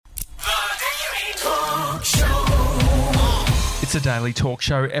It's a Daily Talk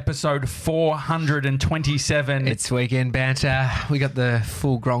Show, episode 427. It's weekend banter. We got the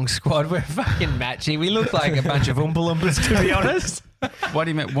full Gronk squad. We're fucking matchy. We look like a bunch of Oompa Loompas, to be honest. What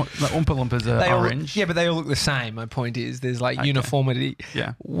do you mean? What, the Oompa Loompas are orange? Yeah, but they all look the same. My point is there's like uniformity.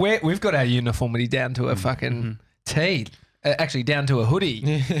 Yeah. We've got our uniformity down to a fucking T. Actually, down to a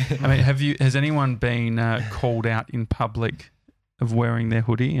hoodie. I mean, has anyone been called out in public of wearing their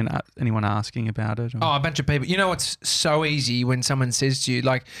hoodie and anyone asking about it? Or? Oh, a bunch of people. You know, it's so easy when someone says to you,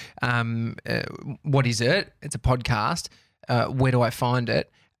 like, what is it? It's a podcast. Where do I find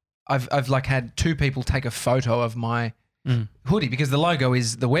it? I've like had two people take a photo of my hoodie because the logo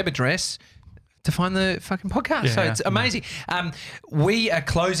is the web address to find the fucking podcast. Yeah, so it's amazing. We are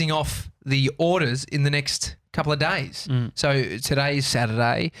closing off the orders in the next couple of days. So today is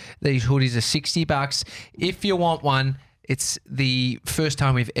Saturday. These hoodies are $60. If you want one, it's the first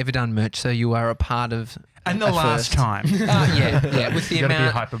time we've ever done merch, so you are a part of. And the last first. time. Yeah. With the You got to be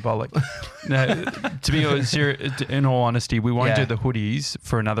amount. hyperbolic. No, to be in all honesty, we won't do the hoodies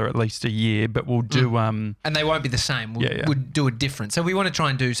for another at least a year, but we'll do. And they won't be the same. We'll do it different. So we want to try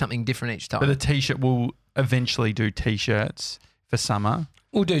and do something different each time. But the t-shirt, we'll eventually do t-shirts for summer.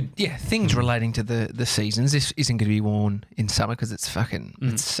 We'll do, things relating to the seasons. This isn't going to be worn in summer because it's fucking,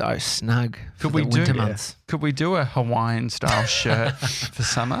 it's so snug for the winter months. Could we do a Hawaiian-style shirt for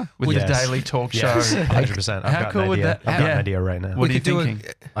summer with the Daily Talk Show? 100%. How cool would that? I've got an idea right now. What are you thinking?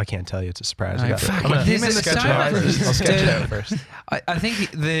 I can't tell you. It's a surprise. Oh, I'm going to sketch it out first. I'll sketch it out first. I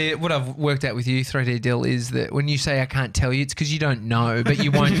think what I've worked out with you, 3D Dill, is that when you say I can't tell you, it's because you don't know, but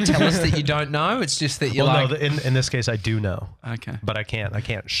you won't tell us that you don't know. It's just that you're no, in this case, I do know. Okay. But I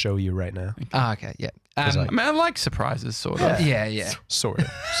can't show you right now. Okay, yeah. I mean, I like surprises, sort of. Yeah. Sort of.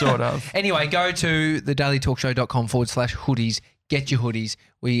 Sort of. Anyway, go to thedailytalkshow.com/hoodies. Get your hoodies.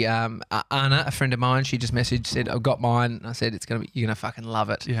 We Anna, a friend of mine, she just messaged, said, I've got mine. And I said, you're gonna fucking love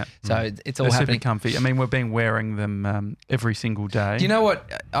it. Yeah. So it's all They're happening. super comfy. I mean, we've been wearing them every single day. Do you know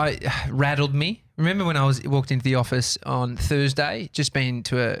what rattled me? Remember when I walked into the office on Thursday, just been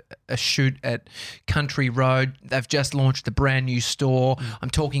to a shoot at Country Road. They've just launched a brand new store.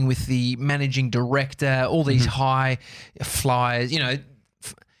 I'm talking with the managing director, all these high flyers,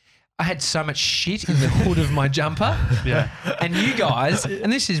 I had so much shit in the hood of my jumper. Yeah. And you guys,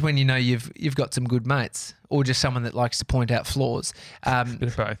 and this is when you know you've got some good mates or just someone that likes to point out flaws. Bit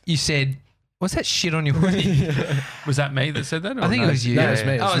of both. You said, what's that shit on your hoodie? Was that me that said that? Or I think it was you. No, it was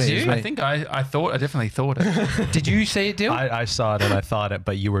me. Oh, it was you? I think I definitely thought it. Did you see it, Dill? I saw it and I thought it,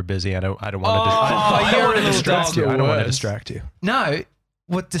 but you were busy. I don't want to. you're a little distract you. dog. I don't want to distract you. No.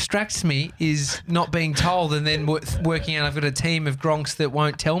 What distracts me is not being told and then working out I've got a team of gronks that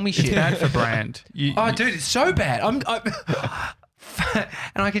won't tell me shit. It's bad for brand. Dude, it's so bad. And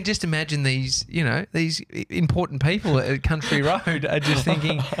I can just imagine these important people at Country Road are just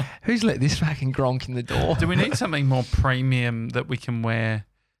thinking, who's let this fucking gronk in the door? Do we need something more premium that we can wear?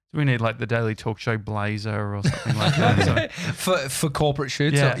 Do we need like the Daily Talk Show blazer or something like that? For corporate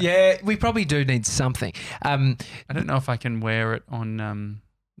shoots? Yeah. We probably do need something. I don't know if I can wear it on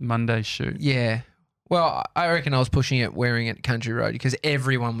Monday's shoot. Yeah. Well, I reckon I was pushing it wearing it at Country Road because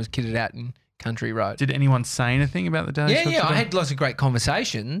everyone was kitted out in Country Road. Did anyone say anything about the Daily Talk Show? Yeah. I had lots of great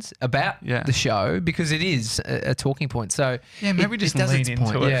conversations about the show because it is a talking point. So yeah, maybe just lean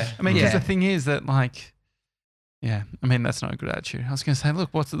into it. Yeah. I mean, because the thing is that like, yeah, I mean, that's not a good attitude. I was going to say, look,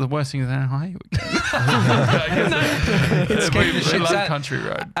 what's the worst thing that I we love Country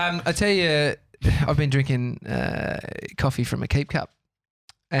Road. I tell you, I've been drinking coffee from a Keep Cup.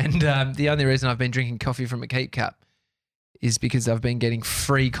 And the only reason I've been drinking coffee from a Keep Cup is because I've been getting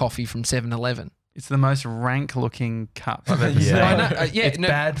free coffee from 7-Eleven. It's the most rank-looking cup I've ever seen. It's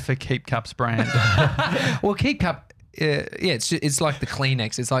bad for Keep Cup's brand. Well, Keep Cup, it's like the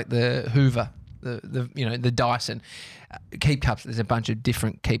Kleenex. It's like the Hoover. The Dyson Keep Cups. There's a bunch of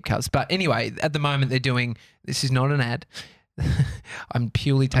different Keep Cups, but anyway, at the moment they're doing. This is not an ad. I'm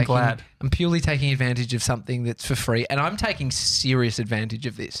purely taking advantage of something that's for free, and I'm taking serious advantage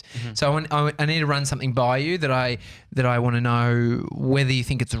of this. So I need to run something by you that I want to know whether you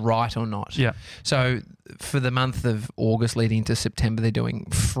think it's right or not. Yeah. So for the month of August leading into September, they're doing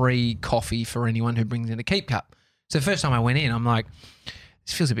free coffee for anyone who brings in a Keep Cup. So the first time I went in, I'm like,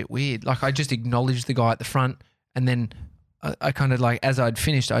 this feels a bit weird. Like I just acknowledged the guy at the front and then I kind of like, as I'd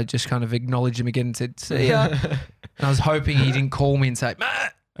finished, I just kind of acknowledged him again and said, see ya. And I was hoping he didn't call me and say,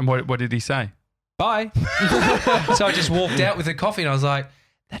 Matt. And what did he say? Bye. So I just walked out with the coffee and I was like,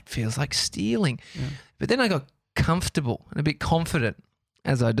 that feels like stealing. Yeah. But then I got comfortable and a bit confident,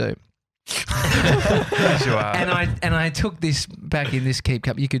 as I do. Yes, you are. And I took this back in this keep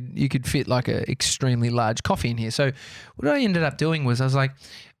cup. You could fit like a extremely large coffee in here. So what I ended up doing was I was like,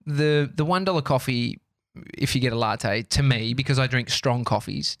 the $1 coffee, if you get a latte, to me, because I drink strong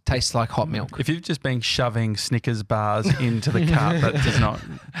coffees, tastes like hot milk. If you've just been shoving Snickers bars into the cup,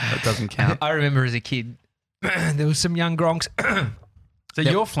 that doesn't count. I remember as a kid, there was some young gronks. So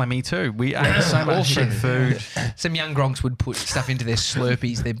you're phlegmy too. We ate so much shit food. Some young gronks would put stuff into their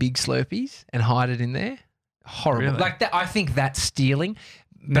Slurpees, their big Slurpees, and hide it in there. Horrible. Really? Like that. I think that's stealing.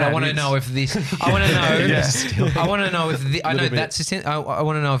 But No, I want it to is. know if this. I want to know. Yeah. I want to know if I know that's. I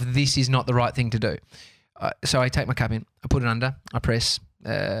want to know if this is not the right thing to do. So I take my cup in. I put it under. I press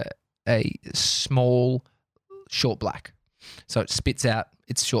a small short black. So it spits out.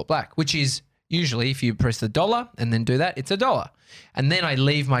 It's short black, which is usually if you press the $1 and then do that, it's $1. And then I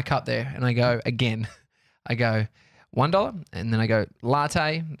leave my cup there and I go again. I go $1 and then I go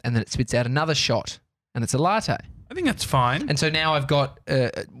latte and then it spits out another shot and it's a latte. I think that's fine. And so now I've got,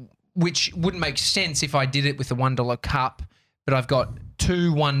 which wouldn't make sense if I did it with a $1 cup, but I've got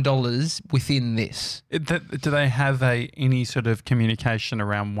two $1 within this. Do they have any sort of communication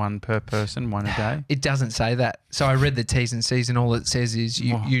around one per person, one a day? It doesn't say that. So I read the T's and C's and all it says is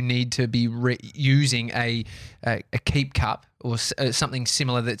you need to be using a keep cup or something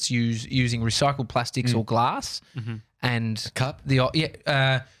similar that's using recycled plastics or glass and cup.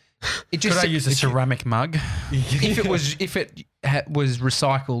 It just Could I use a ceramic mug? if it was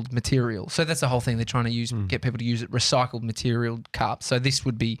recycled material. So that's the whole thing. They're trying to get people to use it, recycled material cups. So this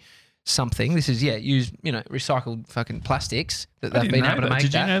would be something. This is use recycled fucking plastics that they've been able to make.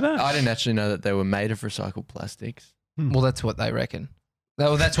 Did you know that? I didn't actually know that they were made of recycled plastics. Well, that's what they reckon.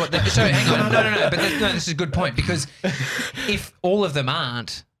 Well, that's what. So hang on, no. But this is a good point because if all of them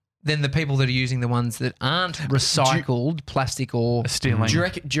aren't, then the people that are using the ones that aren't recycled plastic or Stealing. Do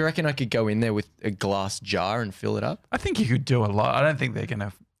you reckon I could go in there with a glass jar and fill it up? I think you could do a lot. I don't think they're going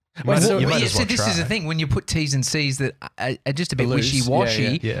to. You might as well so this is the try. thing when you put T's and C's that are just a bit Loose.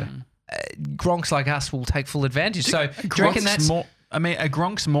 wishy-washy. Yeah. Gronks like us will take full advantage. So do you reckon that's more? I mean, are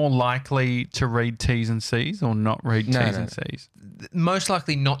Gronk's more likely to read T's and C's or not read T's and C's? most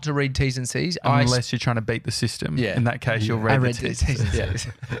likely not to read T's and C's unless you're trying to beat the system? Yeah. In that case, you'll I read read the the T's. T's and C's.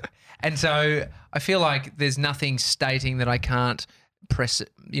 And so I feel like there's nothing stating that I can't press,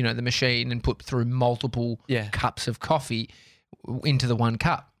 the machine and put through multiple cups of coffee into the one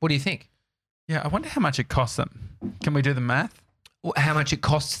cup. What do you think? Yeah, I wonder how much it costs them. Can we do the math? How much it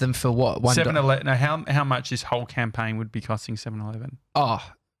costs them for what? $1. No, how much this whole campaign would be costing 7-Eleven? Oh,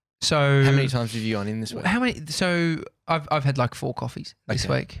 so how many times have you gone in this week? How many? So I've had like 4 coffees this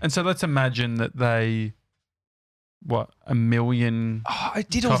week. And so let's imagine that they, 1 million. Oh, I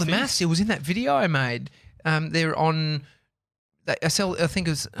did all the maths. It was in that video I made. They're on. I sell. I think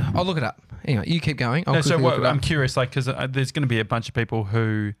it was. I'll look it up. Anyway, you keep going. I'm curious, because there's going to be a bunch of people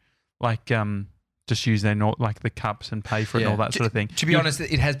who just use their the cups and pay for it and all that sort of thing. To be honest,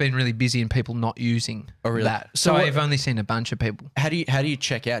 it has been really busy and people not using that. So I've only seen a bunch of people. How do you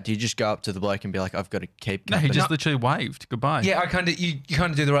check out? Do you just go up to the bloke and be like, "I've got a keep"? No, he just literally waved goodbye. Yeah, you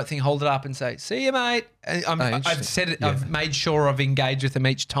kind of do the right thing. Hold it up and say, "See you, mate." And I've said it. Yeah. I've made sure I've engaged with them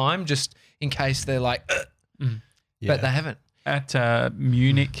each time, just in case they're like, but they haven't. At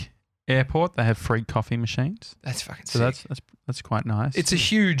Munich Airport, they have free coffee machines. That's fucking sick. So that's quite nice. It's a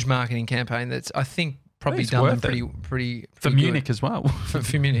huge marketing campaign that's, I think, probably done them pretty for good. Munich as well.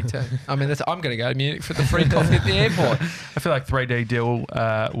 For Munich too. I mean, I'm going to go to Munich for the free coffee at the airport. I feel like 3D Deal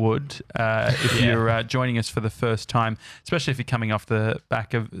would, if you're joining us for the first time, especially if you're coming off the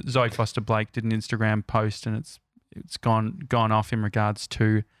back of Zoe Foster Blake did an Instagram post and it's gone off in regards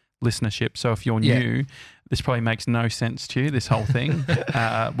to listenership. So if you're new, this probably makes no sense to you, this whole thing.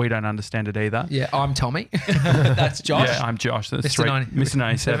 We don't understand it either. Yeah, I'm Tommy. That's Josh. Yeah, I'm Josh. That's Mr.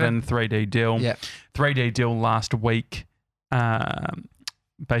 97, 3D Deal. Yeah. 3D Deal last week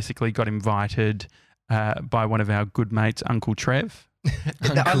basically got invited by one of our good mates, Uncle Trev.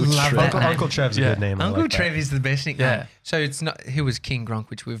 I love that name. Uncle Trev's a good name. Uncle Trev is the best nickname. Yeah. So it's not. He was King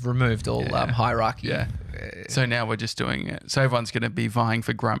Gronk, which we've removed all hierarchy. Yeah. So now we're just doing it. So everyone's going to be vying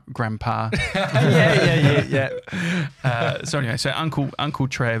for grandpa. yeah. So anyway, so Uncle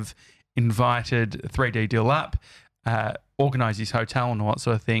Trev invited 3D Deal up, organised his hotel and all that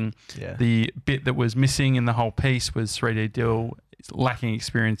sort of thing. Yeah. The bit that was missing in the whole piece was 3D Deal lacking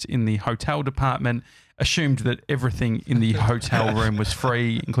experience in the hotel department. Assumed that everything in the hotel room was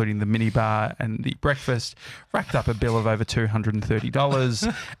free, including the minibar and the breakfast, racked up a bill of over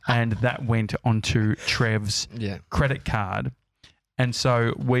 $230, and that went onto Trev's credit card. And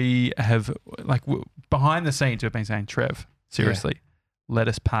so we have, behind the scenes, we've been saying, Trev, seriously, let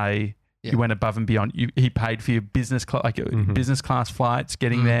us pay Yeah. You went above and beyond. He paid for your business business class flights,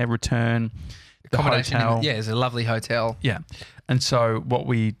 getting there, return, the Accommodation. hotel. It's a lovely hotel. Yeah. And so what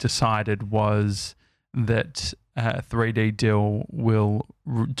we decided was that 3D Dill will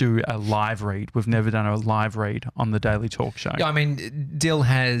do a live read. We've never done a live read on the Daily Talk Show. Yeah, I mean, Dill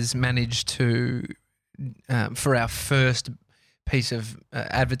has managed to, for our first piece of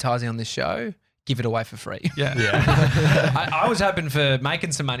advertising on this show, give it away for free. Yeah. I was hoping for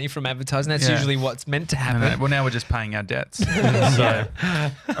making some money from advertising. That's Yeah. usually what's meant to happen. Well, now we're just paying our debts. So,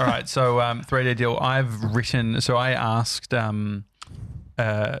 all right. So 3D Deal, I've written. So I asked Uncle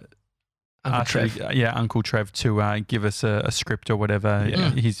Trev. Uncle Trev to give us a script or whatever. Yeah.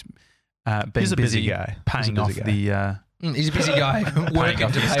 He's been He's a busy guy. paying off the. He's a busy guy working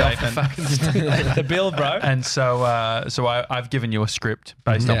off to your pay off the statement. fucking statement. The bill, bro. And so I've given you a script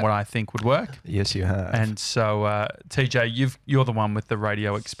based on Yeah. what I think would work. Yes, you have. And so TJ, you're the one with the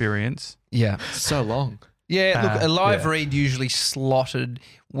radio experience. Yeah. So long. Yeah, look, a live yeah. read usually slotted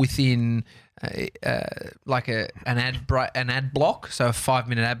within like an ad block, so a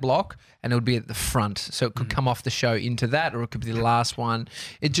 5-minute ad block, and it would be at the front. So it could come off the show into that, or it could be the last one.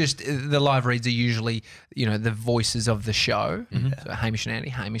 It just the live reads are usually the voices of the show. So Hamish and Andy,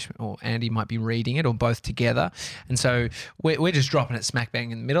 Hamish or Andy might be reading it, or both together. And so we're just dropping it smack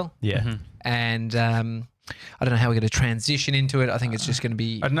bang in the middle. yeah. And I don't know how we're going to transition into it. I think it's just going to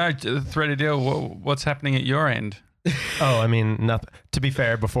be. I don't know, 3D Deal, what's happening at your end? Oh, I mean, nothing. To be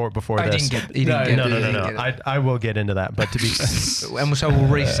fair, before I this, didn't get. He didn't get no, it. no, He no, didn't no. get it. I will get into that, but to be, And so we'll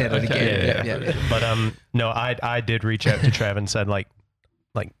reset it Okay, again. Yeah. but no, I did reach out to Trev and said like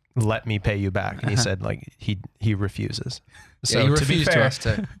let me pay you back, and he said like he refuses. So you to be refused to fair, us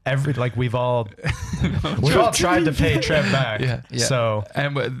too. we've all tried to pay Trev back. Yeah. So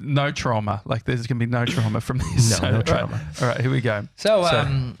And no trauma. Like there's going to be no trauma from this. No, no right. trauma. All right, here we go. So,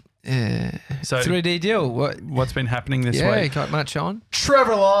 So 3D deal. what's been happening this Yeah, you week? got much on?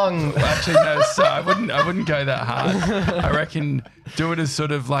 Trevor Long. Actually, no. So I wouldn't go that hard. I reckon do it as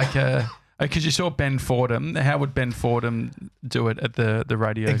sort of like because you saw Ben Fordham. How would Ben Fordham do it at the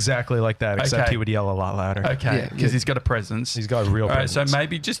radio? Exactly like that, except Okay. he would yell a lot louder. Okay, Yeah, because yeah. he's got a presence. He's got a real All right, so presence.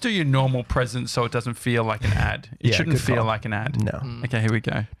 maybe just do your normal presence so it doesn't feel like an ad. It Yeah, shouldn't good feel call. like an ad. No. Okay, here we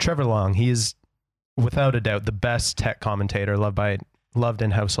go. Trevor Long, he is without a doubt the best tech commentator loved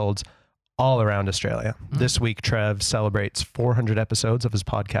in households all around Australia. This week, Trev celebrates 400 episodes of his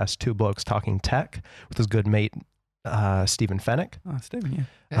podcast, Two Blokes Talking Tech, with his good mate, Stephen Fennick. Oh, Stephen,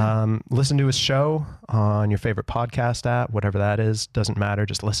 yeah. Listen to his show on your favorite podcast app, whatever that is. Doesn't matter.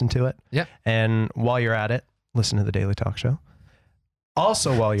 Just listen to it. Yeah. And while you're at it, listen to the Daily Talk Show.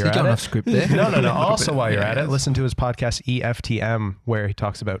 Also, while you're You're at going it, off script there. No. Also, while you're Yeah, at it, yes. listen to his podcast EFTM, where he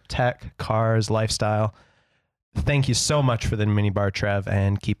talks about tech, cars, lifestyle. Thank you so much for the minibar, Trev,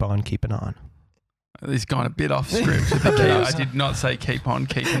 and keep on keeping on. He's gone a bit off script. with the key. I did not say keep on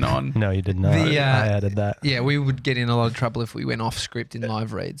keeping on. No, you did not. The, I added that. Yeah, we would get in a lot of trouble if we went off script in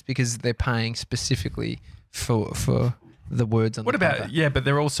live reads because they're paying specifically for the words on What the about, cover. yeah, but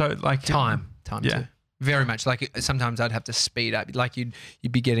they're also like Time Yeah. too. Very much. Like sometimes I'd have to speed up. Like you'd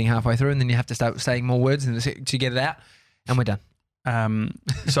be getting halfway through and then you have to start saying more words to get it out, and we're done.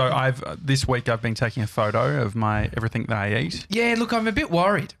 So this week I've been taking a photo of everything that I eat. Yeah, look, I'm a bit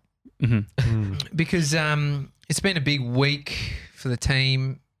worried Mm-hmm. because it's been a big week for the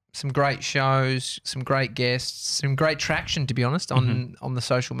team. Some great shows, some great guests, some great traction, to be honest, on the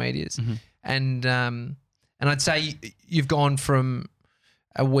social medias. Mhm. And I'd say you've gone from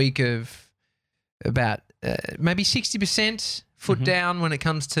a week of about maybe 60% foot down when it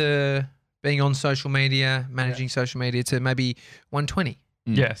comes to being on social media, managing social media, to maybe 120.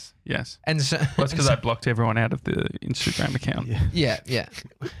 Yes. And so Well, that's because I blocked everyone out of the Instagram account. Yeah. yeah,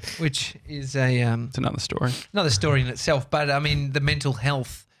 which is It's another story. another story in itself. But I mean, the mental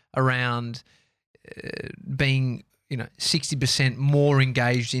health around being 60% more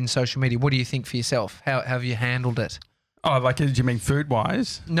engaged in social media. What do you think for yourself? How have you handled it? Oh, like, do you mean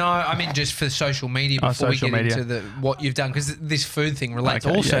food-wise? No, I mean just for social media before we social get media. into what you've done, because this food thing relates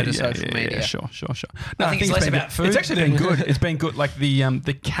Okay, also yeah, to yeah, social yeah, media. Yeah, sure. I think it's less been about good. food It's actually than- been good. It's been good. Like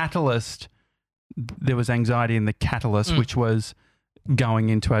the catalyst, there was anxiety in the catalyst, which was going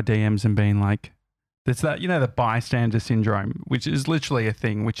into our DMs and being like, there's that, the bystander syndrome, which is literally a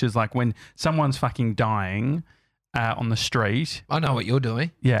thing, which is like when someone's fucking dying on the street. I know what you're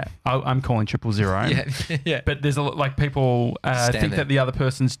doing. Yeah, I'm calling 000. Yeah. But there's a lot, like people Stand think there. that the other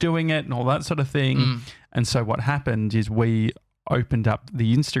person's doing it and all that sort of thing. And so what happened is we opened up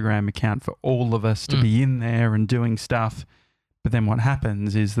the Instagram account for all of us to be in there and doing stuff. But then what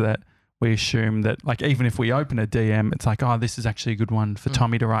happens is that we assume that, like, even if we open a DM, it's like, oh, this is actually a good one for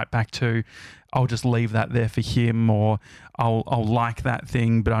Tommy to write back to. I'll just leave that there for him, or I'll like that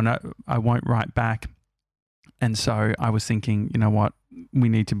thing, but I know I won't write back. And so I was thinking, you know what, we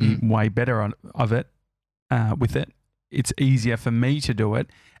need to be way better with it. It's easier for me to do it.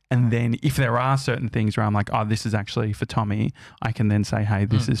 And then if there are certain things where I'm like, oh, this is actually for Tommy, I can then say, hey,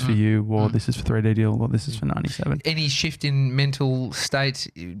 this is for you, or this is for 3D Deal, or this is for 97. Any shift in mental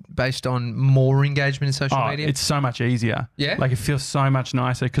state based on more engagement in social media? It's so much easier. Yeah? Like, it feels so much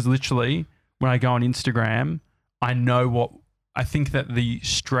nicer because literally when I go on Instagram, I think that the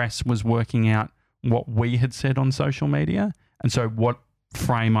stress was working out what we had said on social media. And so what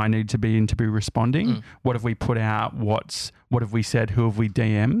frame I need to be in to be responding. What have we put out? What have we said? Who have we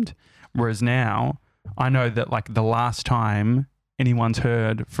DM'd? Whereas now I know that, like, the last time anyone's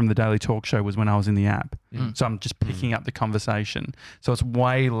heard from the Daily Talk Show was when I was in the app. So I'm just picking up the conversation. So it's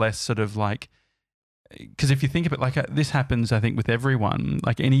way less sort of like, because if you think of it, like, this happens, I think, with everyone,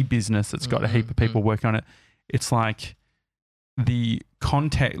 like any business that's got a heap of people working on it, it's like the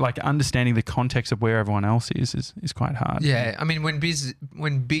context, like understanding the context of where everyone else is quite hard. Yeah, I mean, when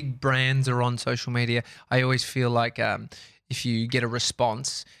big brands are on social media, I always feel like if you get a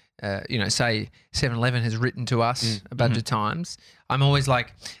response, say 7-Eleven has written to us a bunch of times, I'm always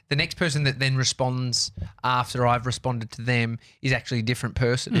like, the next person that then responds after I've responded to them is actually a different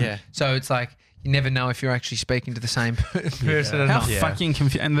person. Yeah. So it's like, you never know if you're actually speaking to the same person or How not. fucking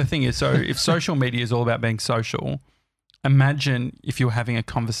confusing. And the thing is, so if social media is all about being social, imagine if you're having a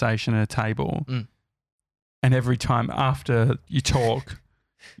conversation at a table and every time after you talk,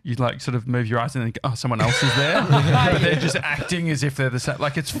 you like sort of move your eyes and think, oh, someone else is there. But they're just acting as if they're the same.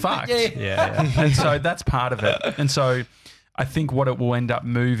 Like, it's fucked. Yeah. And so that's part of it. And so I think what it will end up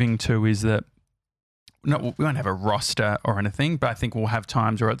moving to is that, no, we won't have a roster or anything, but I think we'll have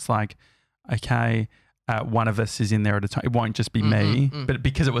times where it's like, okay, one of us is in there at a time. It won't just be me, but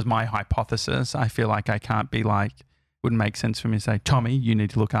because it was my hypothesis, I feel like I can't be like, wouldn't make sense for me to say, Tommy, you need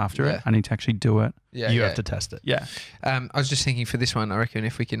to look after it. I need to actually do it. You have to test it. Yeah. I was just thinking for this one, I reckon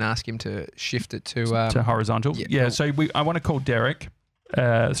if we can ask him to shift it to horizontal. Yeah. So I want to call Derek.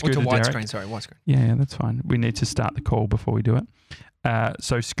 Or to Scooter widescreen, Derek. sorry, widescreen. Yeah, that's fine. We need to start the call before we do it.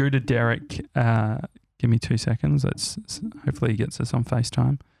 So Scooter Derek, give me 2 seconds. Hopefully he gets us on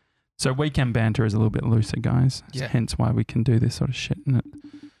FaceTime. So weekend banter is a little bit looser, guys. Yeah. Hence why we can do this sort of shit.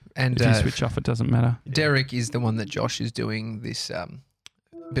 And if you switch off, it doesn't matter. Derek is the one that Josh is doing this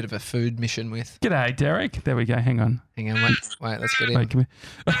bit of a food mission with. G'day, Derek. There we go. Hang on. Hang on, wait, let's get in. Wait, come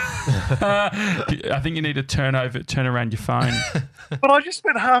here. I think you need to turn around your phone. But I just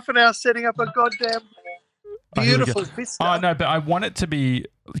spent half an hour setting up a goddamn beautiful vista. Oh, no, but I want it to be...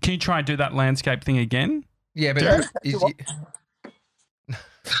 Can you try and do that landscape thing again? Yeah, but Derek?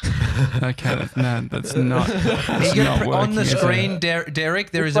 Okay, that's not. That's not on the working, screen, Derek.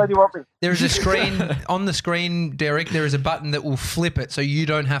 There is a screen on the screen, Derek. There is a button that will flip it, so you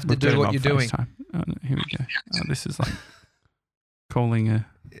don't have to do what you're doing. Oh, no, here we go. Oh, this is like calling a.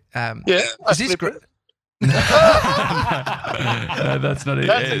 Is this great? No, that's not it.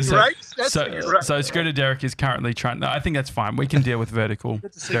 That's great. That's great. So Scooter Derek is currently trying. No, I think that's fine. We can deal with vertical.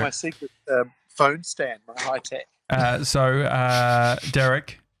 Good to see my secret phone stand, my high tech.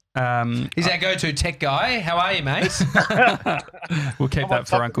 Derek. He's our go-to tech guy. How are you, mate? We'll keep that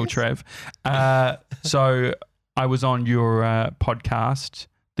for Uncle Trev. So I was on your podcast,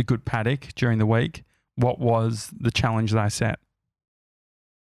 The Good Paddock, during the week. What was the challenge that I set?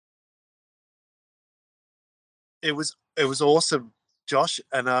 It was awesome, Josh,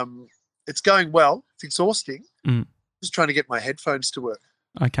 and it's going well. It's exhausting. Just trying to get my headphones to work.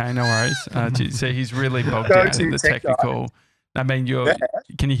 Okay, no worries. So he's really bogged down in the technical. I mean,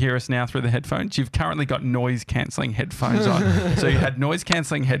 can you hear us now through the headphones? You've currently got noise-cancelling headphones on. So you had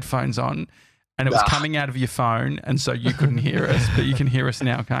noise-cancelling headphones on, and it was coming out of your phone, and so you couldn't hear us, but you can hear us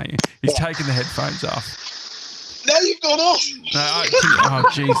now, can't you? He's taken the headphones off. Now you've gone off. No,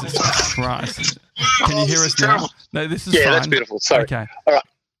 Jesus Christ. Can you hear us now? No, this is fine. Yeah, that's beautiful. Sorry. Okay. All right.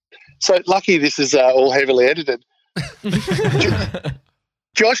 So lucky this is all heavily edited.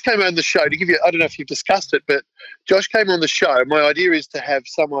 Josh came on the show to give you, I don't know if you've discussed it, but Josh came on the show. My idea is to have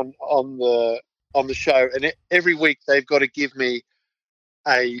someone on the show, and every week they've got to give me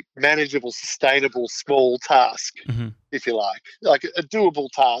a manageable, sustainable, small task, if you like a doable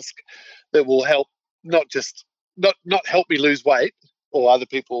task that will help not help me lose weight or other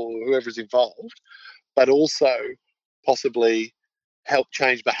people, whoever's involved, but also possibly help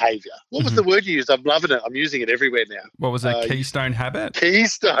change behaviour. What was the word you used? I'm loving it. I'm using it everywhere now. What was it? Keystone habit?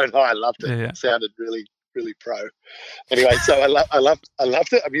 Keystone. Oh, I loved it. Yeah. It sounded really, really pro. Anyway, so I loved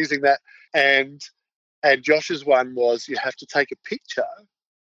it. I'm using that. and Josh's one was you have to take a picture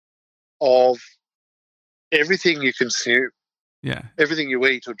of everything you consume, everything you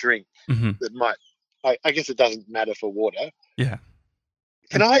eat or drink that might. I guess it doesn't matter for water. Yeah.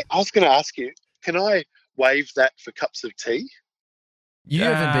 I was going to ask you, can I waive that for cups of tea? You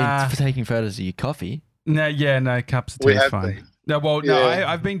haven't been taking photos of your coffee. No, cups of tea is fine. No,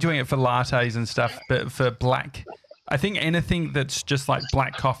 I've been doing it for lattes and stuff, but for black, I think anything that's just like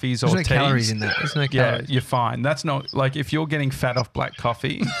black coffees or teas. There's no calories in that. There's no calories. Yeah, you're fine. That's not like if you're getting fat off black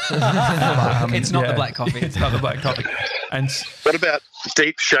coffee. It's not the black coffee. It's not the black coffee. And what about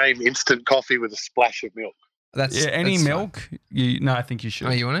deep shame instant coffee with a splash of milk? Any milk? I think you should.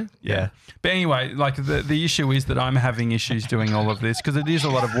 Oh, you want it? Yeah. But anyway, like the issue is that I'm having issues doing all of this because it is a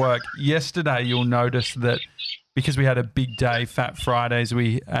lot of work. Yesterday, you'll notice that because we had a big day, Fat Fridays,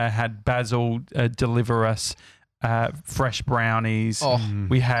 we had Basil deliver us fresh brownies.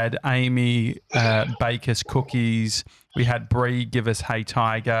 We had Amy bake us cookies. We had Bree give us Hey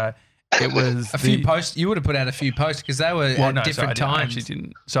Tiger. It was a few posts. You would have put out a few posts because they were at different times. I actually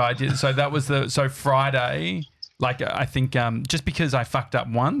didn't. So I did. So that was Friday. Like I think just because I fucked up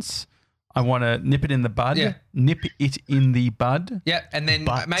once, I want to nip it in the bud. Yeah. Nip it in the bud. Yeah, and then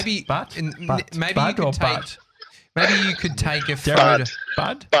maybe Maybe you could take a photo.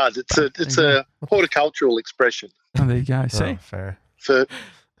 Bud. Bud. It's a horticultural expression. Oh, there you go. See, fair. For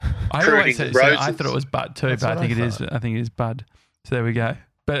I always say, I thought it was bud too, but I think it is. I think it is bud. So there we go.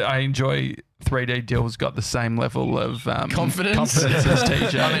 But I enjoy 3D Dill's got the same level of confidence as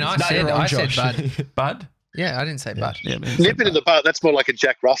TJ. I mean, I said bud. Bud? Yeah, I didn't say bud. Yeah, nip it in the butt. That's more like a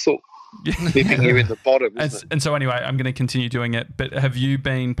Jack Russell. Nipping you in the bottom. And so anyway, I'm going to continue doing it. But have you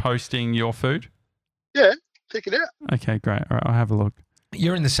been posting your food? Yeah, check it out. Okay, great. All right, I'll have a look.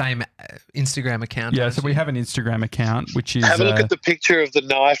 You're in the same Instagram account. Yeah, so we have an Instagram account, which is... Have a look at the picture of the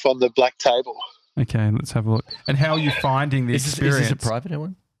knife on the black table. Okay, let's have a look. And how are you finding the experience? Is this a private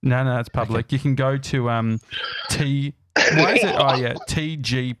one? No, it's public. Okay. You can go to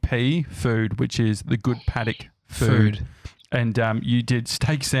TGP Food, which is the Good Paddock Food. And you did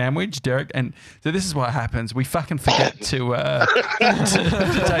steak sandwich, Derek. And so this is what happens. We fucking forget to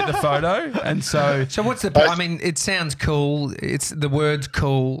take the photo. And so what's the... I mean, it sounds cool. It's the word's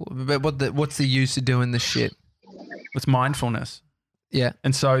cool. But what's the use of doing this shit? It's mindfulness. Yeah.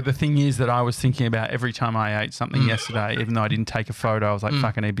 And so the thing is that I was thinking about every time I ate something yesterday, even though I didn't take a photo, I was like,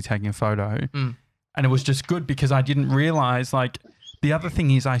 fuck, I need to be taking a photo. And it was just good because I didn't realize, like, the other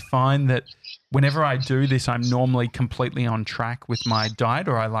thing is I find that whenever I do this, I'm normally completely on track with my diet,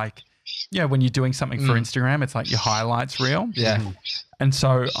 or I like, when you're doing something for Instagram, it's like your highlights reel. Yeah. And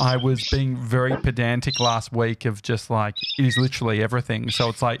so I was being very pedantic last week of just like, it is literally everything. So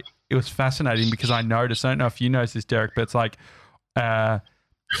it's like, it was fascinating because I noticed, I don't know if you noticed this, Derek, but it's like, 3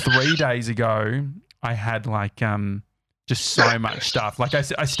 days ago, I had like just so much stuff. Like I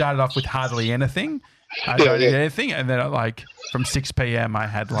started off with hardly anything. I don't eat anything, and then like from 6 p.m. I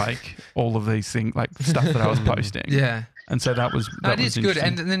had like all of these things, like stuff that I was posting. Yeah, and so that was good.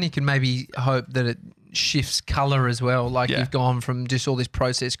 And then you can maybe hope that it shifts color as well. Like you've gone from just all this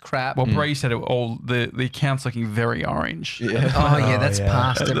processed crap. Well, Bree said the account's looking very orange. Yeah. That's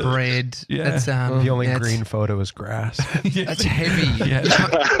pasta bread. Yeah. That's, the only green photo is grass. That's heavy. Yeah.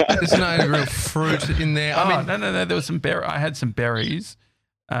 There's no real fruit in there. No. There was some I had some berries.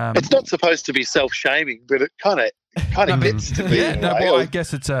 It's not supposed to be self-shaming, but it kind of gets to be. Yeah, well, I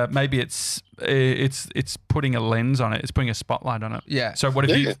guess it's maybe it's putting a lens on it. It's putting a spotlight on it. Yeah. So what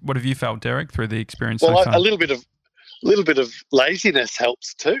have you felt, Derek, through the experience? Well, so far? a little bit of laziness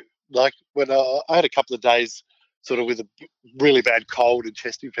helps too. Like when I had a couple of days sort of with a really bad cold and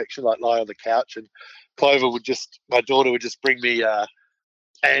chest infection, like lie on the couch, and my daughter would just bring me. And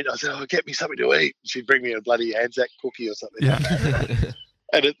I said, get me something to eat. She'd bring me a bloody Anzac cookie or something. Yeah.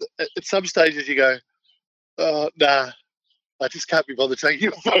 And at some stages you go, nah, I just can't be bothered taking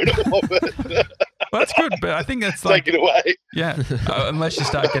a photo of it. Well, that's good, but I think that's like... Take it away. Yeah, unless you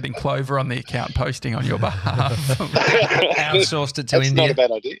start getting Clover on the account posting on your behalf. Outsourced it to India. That's not a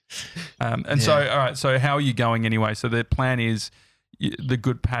bad idea. So, all right, so how are you going anyway? So the plan is the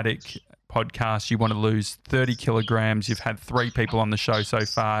Good Paddock podcast, you want to lose 30 kilograms. You've had 3 people on the show so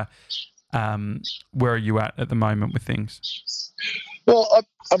far. Where are you at the moment with things? Well,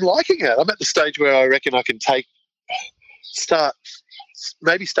 I'm liking it. I'm at the stage where I reckon I can start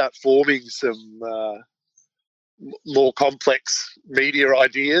forming some more complex media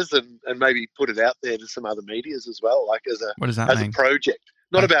ideas and maybe put it out there to some other medias as well, like as a project.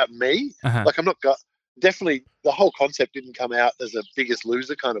 Not about me. Uh-huh. Like definitely the whole concept didn't come out as a Biggest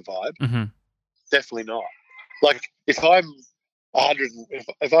Loser kind of vibe. Mm-hmm. Definitely not. Like if I'm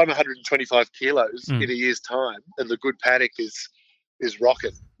if I'm 125 kilos in a year's time, and the good paddock is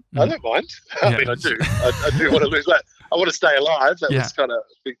rocking, I don't mind. I mean, I do. I do want to lose weight. I want to stay alive. That was kind of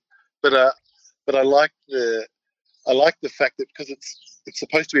big, but I like the fact that because it's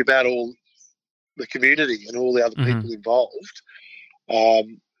supposed to be about all the community and all the other people involved,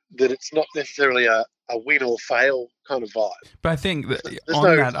 that it's not necessarily a win or fail kind of vibe. But I think that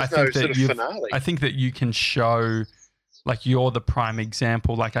I think that you can show, like, you're the prime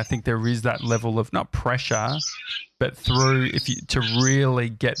example. Like, I think there is that level of not pressure, but to really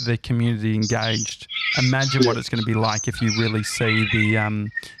get the community engaged. Imagine what it's going to be like if you really see the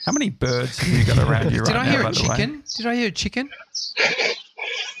how many birds have you got around you right now? Did I hear a chicken? Did I hear a chicken?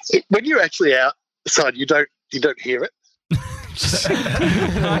 When you're actually outside, you don't hear it.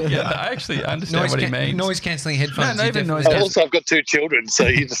 I actually understand what he means. Noise cancelling headphones. No, even noise. Also, I've got 2 children, so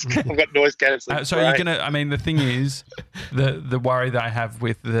I've got noise cancelling. So you're gonna. I mean, the thing is, the worry that I have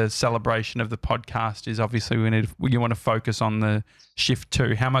with the celebration of the podcast is obviously you want to focus on the shift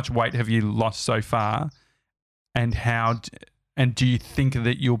 2. How much weight have you lost so far, and do you think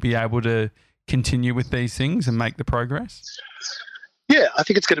that you'll be able to continue with these things and make the progress? Yeah, I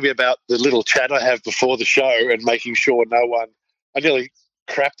think it's going to be about the little chat I have before the show and making sure no one. I nearly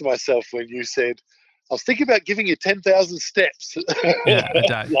crapped myself when you said, I was thinking about giving you 10,000 steps. Yeah, a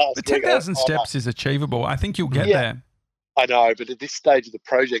day. But 10,000 steps is achievable. I think you'll get there. I know, but at this stage of the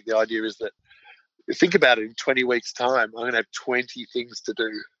project, the idea is that, think about it, in 20 weeks' time, I'm going to have 20 things to do.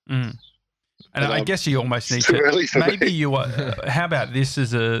 And I guess you almost need how about this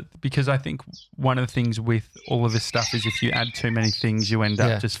because I think one of the things with all of this stuff is if you add too many things, you end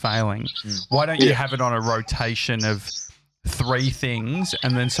up just failing. Why don't you have it on a rotation of 3 things,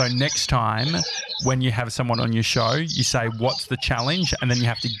 and then so next time when you have someone on your show, you say, what's the challenge? And then you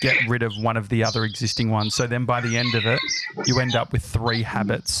have to get rid of one of the other existing ones. So then by the end of it, you end up with 3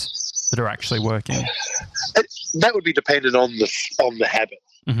 habits that are actually working. That would be dependent on the habit,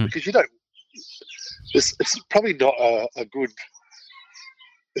 because you don't. It's probably not a good.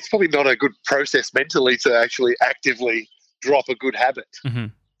 It's probably not a good process mentally to actually actively drop a good habit.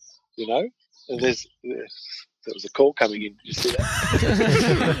 You know, and there was a call coming in. Did you see that?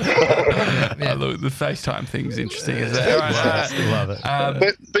 Look, the FaceTime thing's interesting, isn't it? Love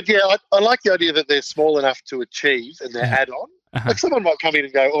it. But yeah, I like the idea that they're small enough to achieve and they're add-on. Like someone might come in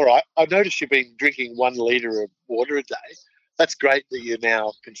and go, all right, I noticed you've been drinking 1 litre of water a day. That's great that you're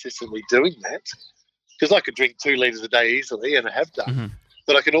now consistently doing that, because I could drink 2 litres a day easily, and I have done.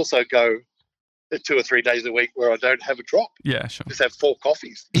 But I can also go 2 or 3 days a week where I don't have a drop. Yeah, sure. Just have 4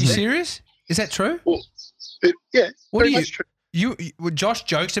 coffees. Are you serious? Is that true? Well, yeah. What very much true. Josh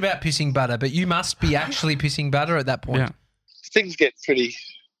jokes about pissing butter, but you must be actually pissing butter at that point. Yeah. Things get pretty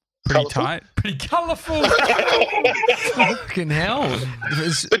tight, pretty colourful. Fucking hell.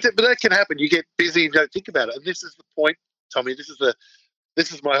 But that can happen. You get busy and don't think about it. And this is the point, Tommy. This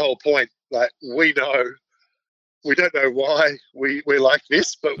is my whole point. Like, we don't know why we're like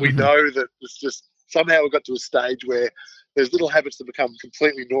this, but we know that it's just somehow we've got to a stage where there's little habits that become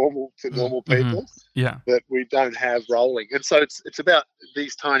completely normal to normal people that we don't have rolling. And so it's about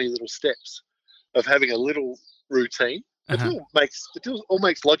these tiny little steps of having a little routine. It all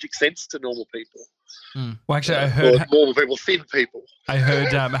makes logic sense to normal people. Well, actually, I heard normal people, thin people. I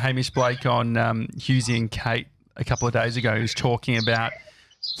heard Hamish Blake on Husey and Kate a couple of days ago. He was talking about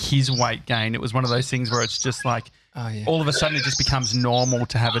his weight gain. It was one of those things where it's just like all of a sudden it just becomes normal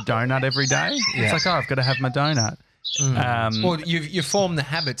to have a donut every day. It's like, I've got to have my donut. Well, you form the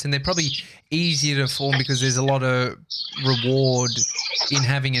habits, and they're probably easier to form because there's a lot of reward in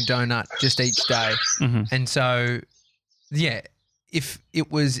having a donut just each day. And so, yeah, if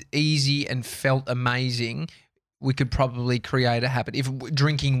it was easy and felt amazing, we could probably create a habit. If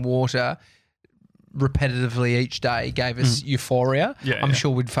drinking water repetitively each day gave us euphoria, I'm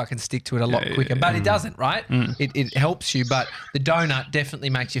sure we'd fucking stick to it a lot quicker. But it doesn't, right? It helps you, but the donut definitely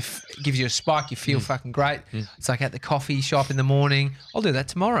makes you gives you a spike. You feel fucking great. It's like at the coffee shop in the morning. I'll do that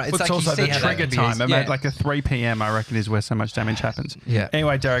tomorrow. It's like also you see the trigger time. At like a 3 p.m. I reckon is where so much damage happens.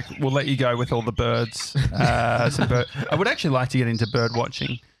 Anyway, Derek, we'll let you go with all the birds. I would actually like to get into bird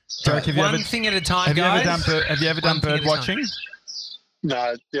watching. Derek, have you one thing at a time, guys? Have Have you ever done bird watching?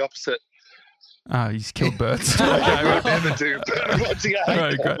 No, the opposite. Oh, he's killed birds. Okay, I never do bird watching.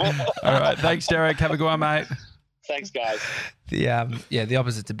 Great. All right, thanks, Derek. Have a good one, mate. Thanks, guys. The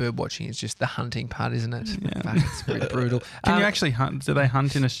opposite to bird watching is just the hunting part, isn't it? Fuck, it's pretty brutal. Can you actually hunt? Do they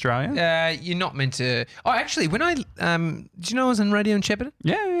hunt in Australia? You're not meant to. Oh, actually, when I do you know I was on radio in Shepparton?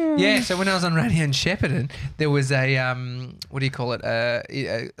 Yeah. So when I was on radio in Shepparton, there was a what do you call it?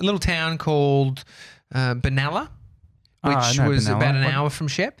 A little town called Benalla. which no, was Benalla. about an What- hour from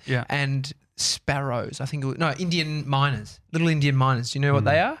Shep. Yeah. And sparrows, I think. Indian miners, little Indian miners. Do you know what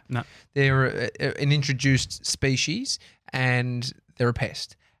they are? No. They're an introduced species, and they're a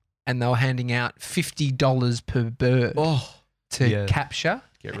pest. And they were handing out $50 per bird to capture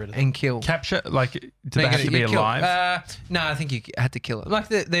Get rid of and kill. Capture, like, do they have to be kill. alive? No, I think you had to kill it. Like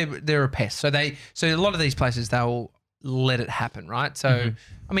they're a pest. So a lot of these places they'll let it happen, right? So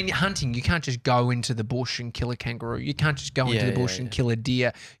I mean, hunting, you can't just go into the bush and kill a kangaroo. You can't just go into the bush and kill a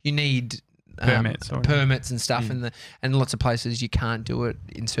deer. You need permits and stuff, and lots of places you can't do it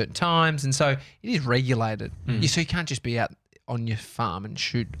in certain times, and so it is regulated. So you can't just be out on your farm and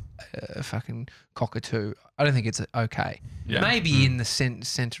shoot a fucking cockatoo. I don't think it's okay. Yeah. Maybe in the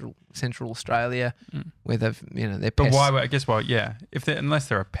central Australia where they're But pests. why? I guess why? Yeah, unless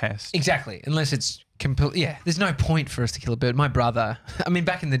they're a pest. Exactly, unless it's there's no point for us to kill a bird. My brother, I mean,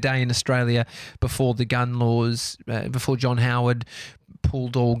 back in the day in Australia, before the gun laws, before John Howard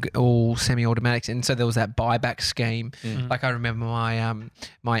pulled all semi-automatics, and so there was that buyback scheme. Like I remember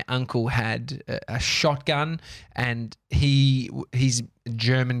my uncle had a shotgun, and he's a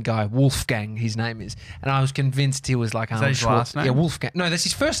German guy, Wolfgang, his name is, and I was convinced he was like Arnold his last name? Yeah, Wolfgang. No, that's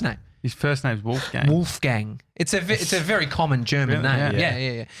his first name. His first name's Wolfgang. Wolfgang. It's a very common German Really? name. Yeah.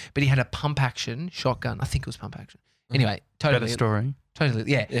 Yeah. But he had a pump action shotgun. I think it was pump action. Anyway, Better totally. story.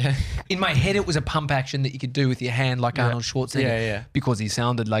 Totally. Yeah. In my head, it was a pump action that you could do with your hand, like Arnold Schwarzenegger. Because he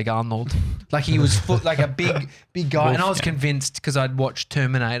sounded like Arnold, like he was like a big guy. And I was convinced because I'd watched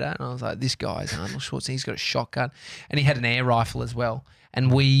Terminator, and I was like, this guy's Arnold Schwarzenegger. He's got a shotgun, and he had an air rifle as well. And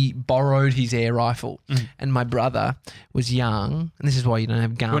we borrowed his air rifle. And my brother was young, and this is why you don't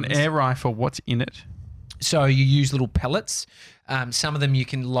have guns. An air rifle, what's in it? So you use little pellets. Some of them you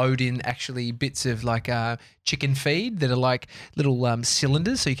can load in actually bits of like chicken feed that are like little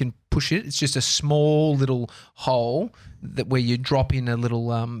cylinders, so you can push it. It's just a small little hole where you drop in a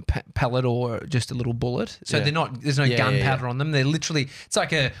little pellet or just a little bullet. So they're not. There's no gunpowder on them. They're literally. It's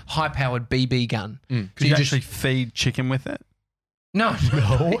like a high-powered BB gun. Could you actually feed chicken with it? No.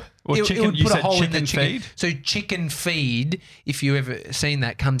 Or It chicken? would You put a said hole in the chicken chicken feed? So chicken feed, if you ever seen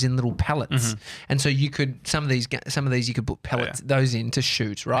that, comes in little pellets, and so you could some of these you could put pellets those in to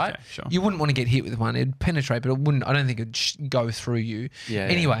shoot. Right? Okay, sure. You wouldn't want to get hit with one; it'd penetrate, but it wouldn't. I don't think it'd go through you.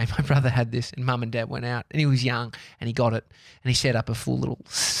 Anyway, my brother had this, and Mum and Dad went out, and he was young, and he got it, and he set up a full little,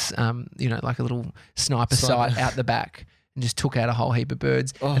 like a little sniper sight out the back. And just took out a whole heap of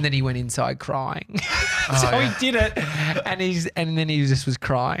birds, and then he went inside crying. He did it, and then he just was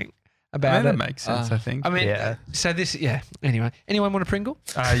crying about it. That makes sense, I think. I mean, so this, Anyway, anyone want a Pringle?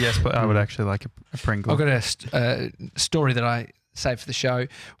 Yes, but I would actually like a Pringle. I've got a story that I saved for the show.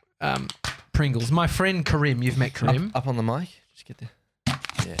 Pringles. My friend Karim, you've met Karim. Up on the mic. Just get there.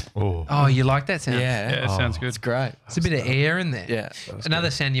 Oh, you like that sound? Yeah, it sounds good. It's great. It's a bit of air in there. Yeah.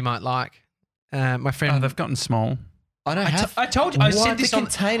 Another sound you might like. My friend. Oh, they've gotten small. I don't have. I told you. I said this the on.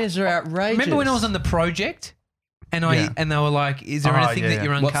 containers are outrageous. Remember when I was on the project, and they were like, "Is there anything that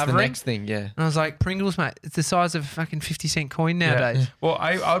you're What's uncovering?" the next thing? Yeah. And I was like, "Pringles, mate. It's the size of a fucking 50-cent coin nowadays." Well,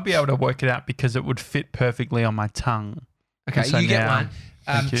 I would be able to work it out because it would fit perfectly on my tongue. Okay, So you get now- one.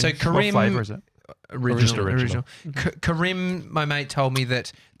 Thank you. So Karim, What flavour is it? original. Karim, my mate, told me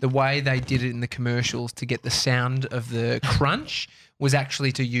that the way they did it in the commercials to get the sound of the crunch was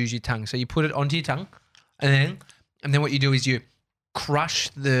actually to use your tongue. So you put it onto your tongue, and then what you do is you crush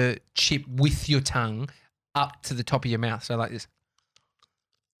the chip with your tongue up to the top of your mouth. So like this.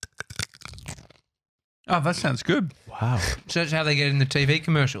 Oh, that sounds good. Wow. So that's how they get it in the TV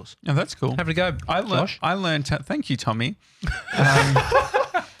commercials. Oh, that's cool. Have a go, Josh. I learned. Thank you, Tommy.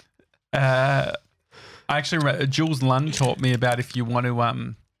 Jules Lund taught me about if you want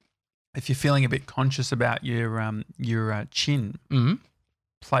to, if you're feeling a bit conscious about your chin,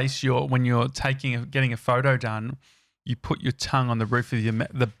 place when you're getting a photo done, you put your tongue on the roof of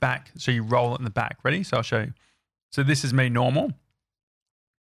the back, so you roll it in the back. Ready? So I'll show you. So this is me normal.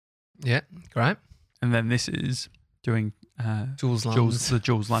 Yeah, great. And then this is doing Jules Lund. the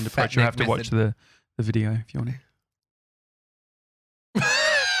Jules Lund approach. You have to watch the video if you want to.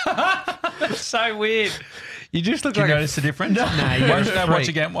 That's so weird. You just look Do you like notice the difference? No, you're a watch freak.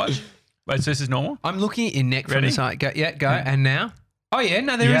 again. Watch. Wait, so this is normal? I'm looking at your neck from Ready? the side. Go, go. Yeah. And now? Oh, yeah.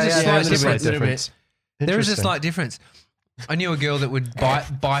 No, there is a yeah, slight there's a difference. slight difference. There is a Interesting. slight difference. I knew a girl that would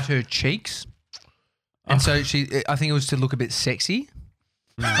bite her cheeks. And so I think it was to look a bit sexy.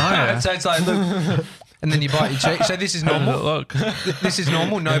 So it's like, look. And then you bite your cheek. So this is normal. Look. This is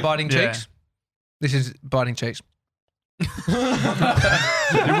normal. No biting Yeah. cheeks. This is biting cheeks.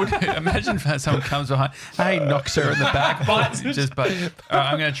 Imagine if someone comes behind, hey, knocks her in the back, bites, just bite.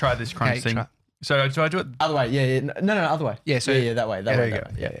 I'm going to try this crunch Okay, thing. try. So do I do it Other way. Yeah. No, other way. Yeah, so- yeah, that way. That There way. you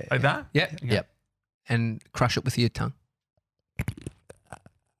that go. way, Yeah. like that? Yeah. Okay. Yep. And crush it with your tongue.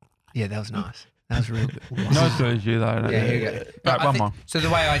 Yeah, that was nice. That was real good. Not as good as you though. Yeah, here you go. Right, I one think- more. So the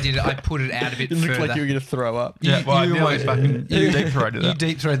way I did it, I put it out a bit It looked further. like you were going to throw up. Yeah, well, I you nearly almost- fucking you- deep throated You that.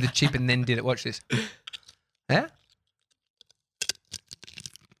 deep throated the chip and then did it. Watch this. Yeah?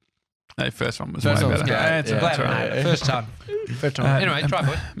 No, first one was First way one was better. great. It's Yeah. all right. Glad I It's all right. made it. First time. First time. Anyway, try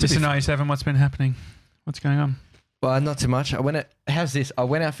boy. Mr. 97, what's been happening? What's going on? Well, not too much. How's this? I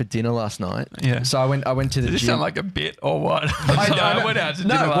went out for dinner last night. Yeah. So I went to the Did this gym. sound like a bit or what? I went out to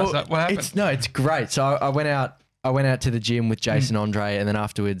dinner last night. What happened? It's great. So I went out to the gym with Jason Andre, and then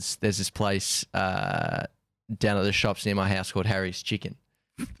afterwards there's this place down at the shops near my house called Harry's Chicken.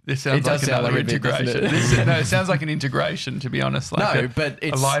 This sounds It does like sound another like a bit, doesn't integration. it? No, it sounds like an integration, to be honest. Like No, a, but a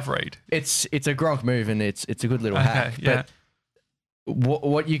it's live read. It's a Gronk move, and it's a good little Okay, hack. yeah. But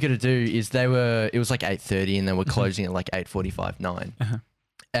what you got to do is it was like 8:30, and they were closing at like 8:45, 9. Uh-huh.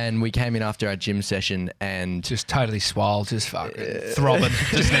 And we came in after our gym session, and Just totally swole, just fucking throbbing.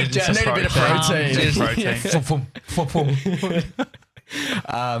 Just needed Just some need a bit of protein. protein. Just protein.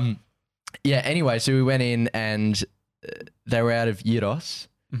 yeah. Anyway, so we went in, and they were out of gyros,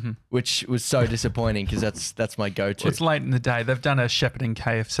 Mhm. which was so disappointing because that's my go-to. Well, it's late in the day. They've done a shepherding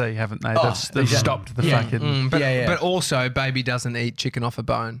KFC, haven't they? Oh, They've yeah. stopped the Yeah. fucking. But, Yeah. but also, baby doesn't eat chicken off a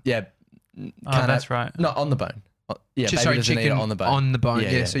bone. yeah, Oh, can't that's have- right. Not on the bone. Yeah, Just- baby sorry, doesn't eat chicken it on the bone. On the bone, Yeah,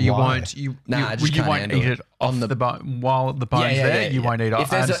 yeah. yeah. So you Why? won't. You Nah, I just you can't won't handle eat it. it off the bone while the bone's there. You won't eat it. If I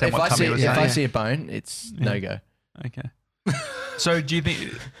there's understand if what I see Tommy was if I saying. see a bone, it's Yeah. no go. Okay. So do you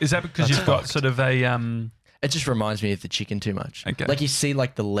think is that because you've got sort of a It just reminds me of the chicken too much. Okay. Like you see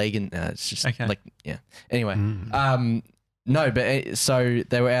like the leg and it's just Okay. like yeah. Anyway, Mm. no, but so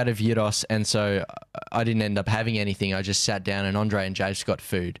they were out of gyros, and so I didn't end up having anything. I just sat down, and Andre and Jace got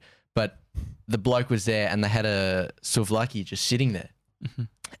food, but the bloke was there, and they had a souvlaki just sitting there,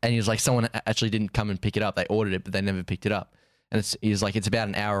 and he was like, someone actually didn't come and pick it up. They ordered it, but they never picked it up, and he was like, it's about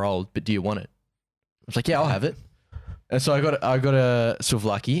an hour old, but do you want it? I was like, yeah, I'll have it. And so I got a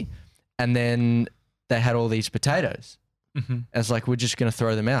souvlaki, and then they had all these potatoes. And it's like, we're just going to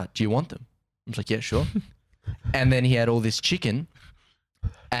throw them out. Do you want them? I was like, yeah, sure. And then he had all this chicken,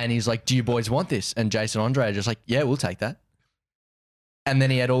 and he's like, do you boys want this? And Jason and Andre are just like, yeah, we'll take that. And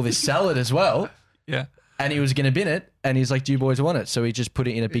then he had all this salad as well. Yeah. And he was going to bin it, and he's like, do you boys want it? So he just put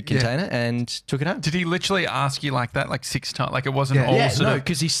it in a big Yeah. container and took it home. Did he literally ask you like that like 6 times? Like it wasn't Yeah. all Yeah, sort no, of.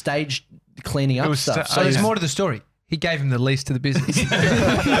 because he staged cleaning up was stuff. sta- So there's yeah. more to the story. He gave him the lease to the business.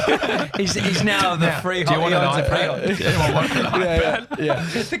 he's now the free. Do you want he an owns the iPad? freehold. Do you want an iPad?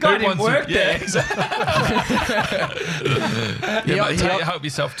 yeah. The guy Who didn't wants work it? there. Yeah, exactly. Yeah, but help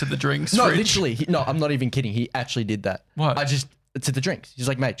yourself to the drinks. No, fridge. literally. No, I'm not even kidding. He actually did that. What? To the drinks. He's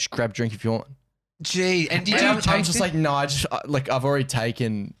like, mate, just grab a drink if you want. Gee, and did And you I'm taste just it? like, no, I've already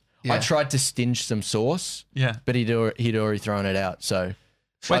taken. Yeah. I tried to stinge some sauce, Yeah. but he'd already thrown it out. So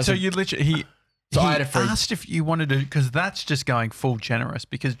Wait, so you literally he So I had a free- asked if you wanted to because that's just going full generous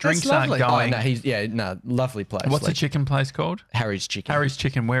because drinks lovely. aren't oh going. no, lovely place. What's the like, chicken place called? Harry's Chicken. Harry's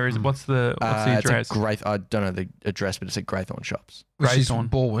Chicken. Where is it? What's the It's address? a Graith. I don't know the address, but it's at Graythorne Shops. Which is Greythorn.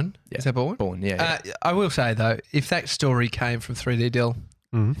 Baldwin. Yeah. Is that Baldwin? Born, yeah. I will say though, if that story came from 3D Dill,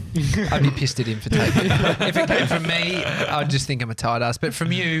 Mm. I'd be pissed at him for taking it. If it came from me, I'd just think I'm a tight ass. But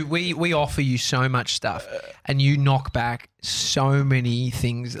from you, we offer you so much stuff, and you knock back so many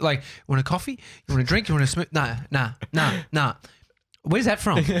things. Like, want a coffee? You want a drink? You want a smooth? Nah. Where's that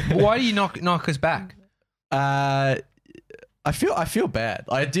from? Why do you knock us back? I feel bad.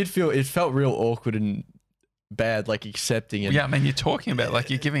 I did feel it felt real awkward and bad, like accepting it. Yeah, I mean, you're talking about like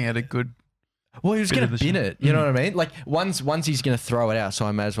you're giving it a good. Well, he was Bit going of to the bin show. it. You know what I mean? Like once he's going to throw it out, so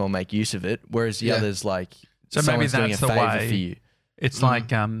I may as well make use of it. Whereas the Yeah. others, like, So maybe someone's doing that's a the favor way. for you. It's like,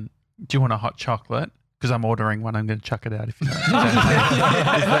 do you want a hot chocolate? Because I'm ordering one. I'm going to chuck it out if you don't.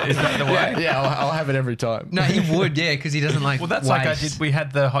 is that the way? Yeah, I'll have it every time. No, he would, yeah, because he doesn't like. Well, that's like I waste. did. We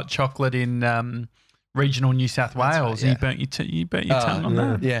had the hot chocolate in regional New South Wales, and you burnt your tongue on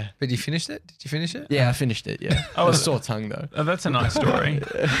that. Yeah, But you finished it? Did you finish it? yeah, I finished it. Yeah, Oh, I was sore tongue though. Oh, that's a nice story.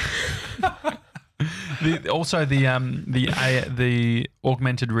 The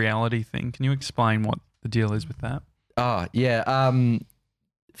augmented reality thing. Can you explain what the deal is with that? Oh yeah,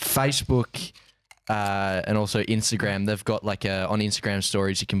 Facebook and also Instagram. They've got like on Instagram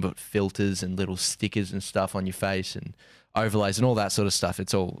stories you can put filters and little stickers and stuff on your face and overlays and all that sort of stuff.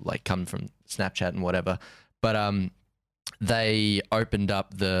 It's all like come from Snapchat and whatever. But they opened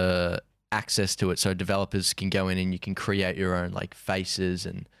up the access to it so developers can go in and you can create your own like faces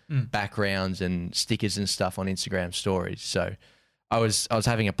and backgrounds and stickers and stuff on Instagram stories. So I was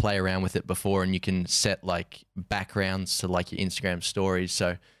having a play around with it before, and you can set like backgrounds to like your Instagram stories.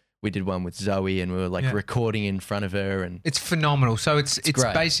 So we did one with Zoe, and we were like recording in front of her, and it's phenomenal. So it's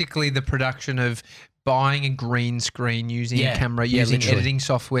great. basically the production of buying a green screen, using a camera, using literally. editing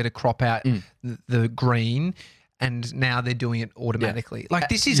software to crop out the green. And now they're doing it automatically. Like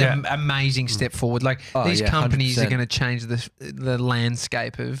this is an amazing step forward. Like these companies 100%. are going to change the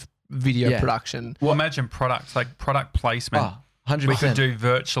landscape of video production. Well, imagine products like product placement. 100%. We could do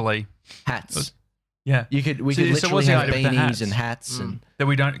virtually. hats. Yeah, We could So literally what's the have idea with the beanies hats? and hats and that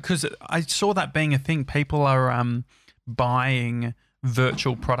we don't, because I saw that being a thing. People are buying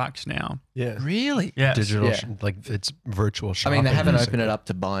virtual products now. Yeah. Really? Yeah, Digital, Yeah. like it's virtual I shopping. mean, they haven't basically. opened it up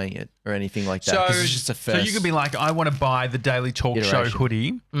to buying it or anything like that. So- 'cause it's just a So first. you could be like, I want to buy the Daily Talk Show Iteration.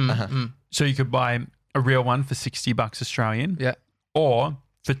 hoodie. Mm-hmm. So you could buy a real one for $60 Australian. Yeah. Or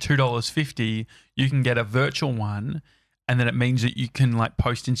for $2.50, you can get a virtual one, and then it means that you can like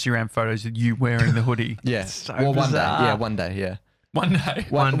post Instagram photos of you wearing the hoodie. yeah. So well, one day. bizarre. Yeah, one day. Yeah. One day.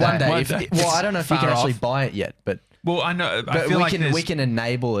 One day. One day. One If- day. well, I don't know if you can Far actually off. buy it yet, but Well, I know. I But feel we like can we can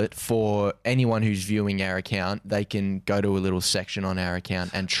enable it for anyone who's viewing our account. They can go to a little section on our account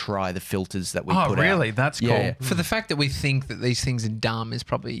and try the filters that we Oh, put really? out. That's cool. Yeah. For the fact that we think that these things are dumb is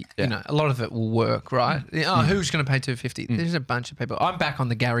probably, Yeah. you know, a lot of it will work, right? Oh, who's going to pay $250? There's a bunch of people. I'm back on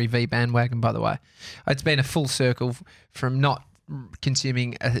the Gary V bandwagon, by the way. It's been a full circle from not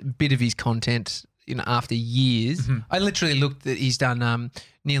consuming a bit of his content, you know, after years. I literally looked at he's done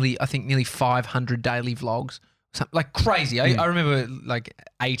nearly 500 daily vlogs. Something like crazy. I remember like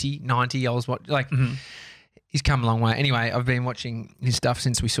 80, 90. I was he's come a long way. Anyway, I've been watching his stuff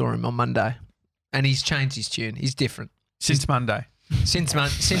since we saw him on Monday, and he's changed his tune. He's different. Since Monday. Since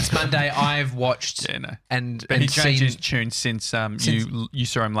Monday, I've watched Yeah, no. and But he and changed seen. his tune since you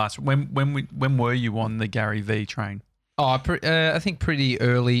saw him last. When were you on the Gary V train? I think pretty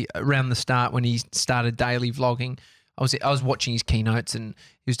early around the start when he started daily vlogging. I was watching his keynotes and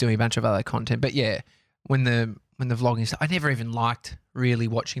he was doing a bunch of other content. But yeah, when the vlogging started, I never even liked really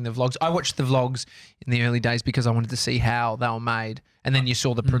watching the vlogs. I watched the vlogs in the early days because I wanted to see how they were made. And then you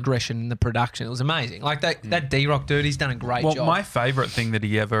saw the progression and the production. It was amazing. Like that D-Rock dude, he's done a great job. Well, my favourite thing that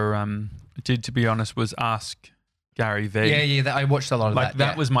he ever did, to be honest, was ask Gary V. Yeah, I watched a lot of Like that.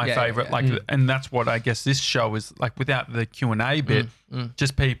 that yeah. was my Yeah, favourite. yeah. Like, and that's what I guess this show is like. Without the Q&A bit,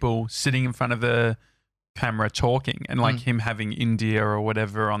 just people sitting in front of the camera talking, and like him having India or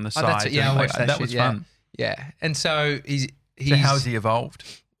whatever on the Oh, that's side. it. Yeah, and, I like, watched that that shit, was yeah. fun. Yeah, and so he's So how's he evolved?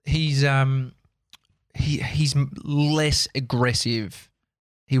 he's he's less aggressive.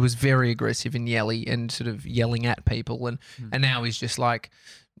 He was very aggressive and sort of yelling at people, and now he's just like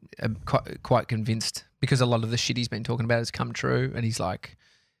quite convinced because a lot of the shit he's been talking about has come true, and he's like,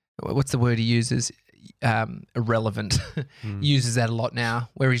 what's the word he uses? Irrelevant. He uses that a lot now,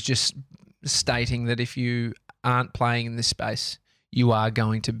 where he's just stating that if you aren't playing in this space, you are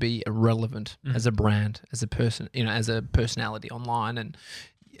going to be irrelevant as a brand, as a person, you know, as a personality online. And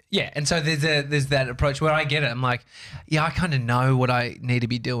yeah, and so there's that approach where I get it. I'm like, yeah, I kind of know what I need to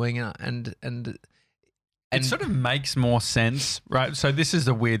be doing, and It sort of makes more sense, right? So this is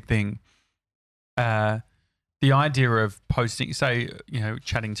a weird thing. The idea of posting, say, you know,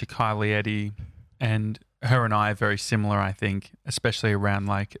 chatting to Kylie Eddy, and her and I are very similar, I think, especially around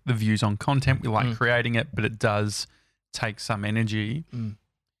like the views on content. We like creating it, but it does take some energy.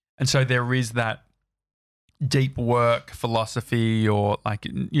 And so there is that deep work philosophy, or like,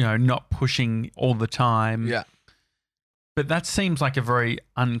 you know, not pushing all the time. yeah, But that seems like a very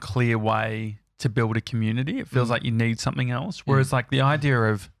unclear way to build a community. It feels like you need something else. Whereas like the idea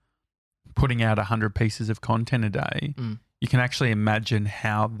of putting out 100 pieces of content a day, you can actually imagine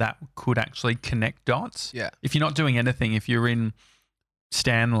how that could actually connect dots. Yeah. If you're not doing anything, if you're in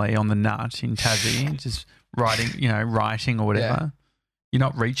Stanley on the Nut in Tassie, just writing or whatever, you're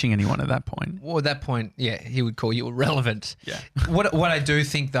not reaching anyone at that point. Well, at that point, yeah, he would call you irrelevant. Yeah. What I do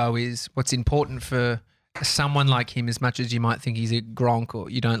think though is what's important for someone like him, as much as you might think he's a Gronk or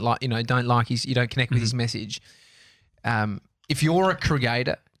you don't connect with his message. If you're a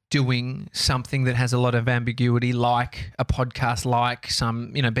creator doing something that has a lot of ambiguity, like a podcast, like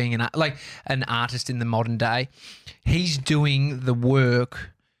some, you know, being an artist in the modern day, he's doing the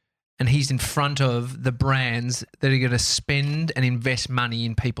work. And he's in front of the brands that are going to spend and invest money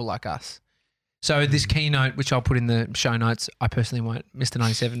in people like us. So this keynote, which I'll put in the show notes, I personally won't. Mr.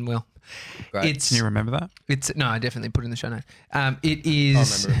 97 will. Great. Can you remember that? No, I definitely put it in the show notes. It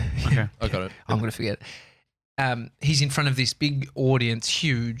is. I remember Okay. I got it. I'm going to forget. He's in front of this big audience,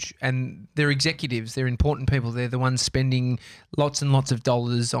 huge, and they're executives. They're important people. They're the ones spending lots and lots of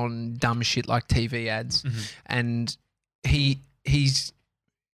dollars on dumb shit like TV ads, and he's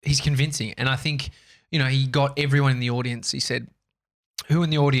convincing. And I think, you know, he got everyone in the audience. He said, who in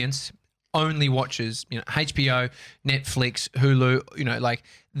the audience only watches, you know, HBO, Netflix, Hulu, you know, like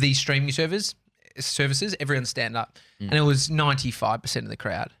these streaming services, everyone stand up. And it was 95% of the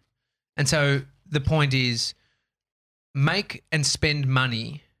crowd. And so the point is, make and spend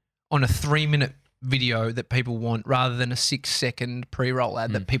money on a 3-minute video that people want rather than a 6-second pre-roll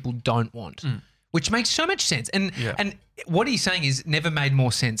ad that people don't want, which makes so much sense. And what he's saying is never made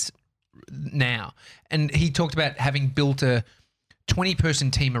more sense now. And he talked about having built a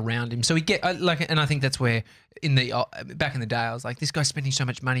 20-person team around him. So he get and I think that's where back in the day I was like, this guy's spending so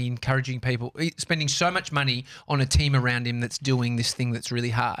much money encouraging people, spending so much money on a team around him that's doing this thing that's really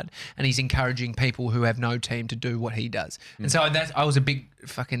hard, and he's encouraging people who have no team to do what he does. And so I was a big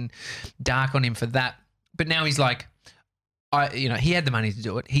fucking dark on him for that. But now he's like, you know, he had the money to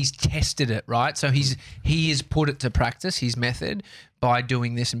do it. He's tested it, right? So he has put it to practice, his method, by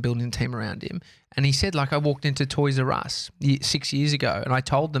doing this and building a team around him. And he said, like, I walked into Toys R Us 6 years ago and I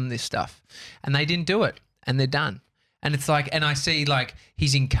told them this stuff and they didn't do it and they're done. And it's like, and I see like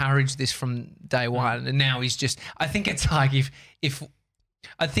he's encouraged this from day one, and now he's just, I think it's like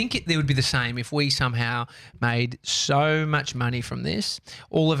there would be the same if we somehow made so much money from this,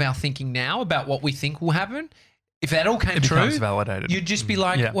 all of our thinking now about what we think will happen, if that all came true, validated. You'd just be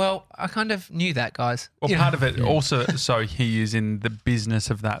like, well, I kind of knew that, guys. Well, part of it also, so he is in the business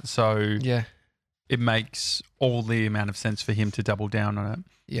of that. So it makes all the amount of sense for him to double down on it.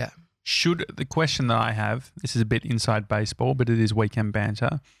 Yeah. The question that I have, this is a bit inside baseball, but it is weekend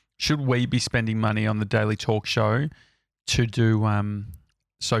banter. Should we be spending money on the Daily Talk Show to do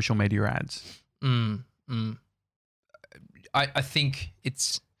social media ads? I think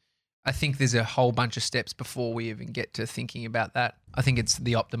there's a whole bunch of steps before we even get to thinking about that. I think it's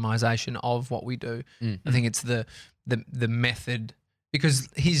the optimization of what we do. I think it's the method, because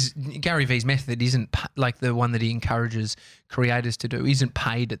Gary Vee's method isn't like the one that he encourages creators to do, isn't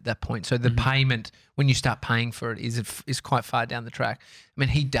paid at that point. So the payment, when you start paying for it, is quite far down the track. I mean,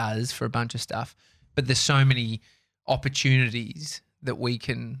 he does for a bunch of stuff, but there's so many opportunities that we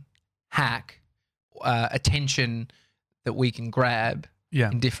can hack, attention that we can grab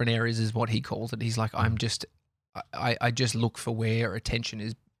in different areas is what he calls it. He's like, I just look for where attention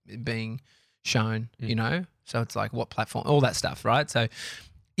is being shown, you know? So it's like what platform, all that stuff, right? So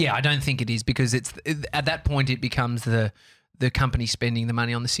yeah, I don't think it is, because at that point it becomes the company spending the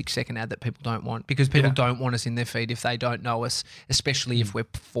money on the 6-second ad that people don't want, because people don't want us in their feed if they don't know us, especially if we're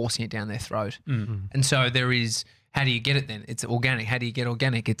forcing it down their throat. And so there is, how do you get it then? It's organic. How do you get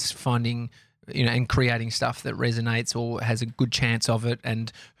organic? It's finding, you know, and creating stuff that resonates or has a good chance of it,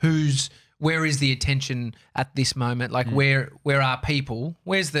 and where is the attention at this moment? Like where are people?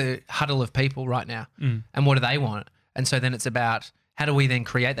 Where's the huddle of people right now? And what do they want? And so then it's about, how do we then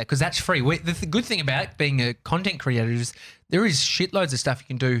create that? Because that's free. The good thing about being a content creator is there is shitloads of stuff you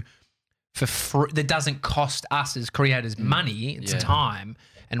can do for free that doesn't cost us as creators money. It's time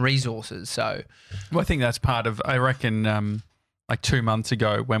and resources. So, well, I think that's part of, I reckon, like 2 months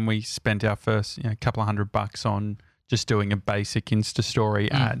ago when we spent our first couple of $100 on just doing a basic Insta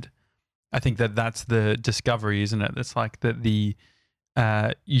story ad. I think that's the discovery, isn't it? It's like that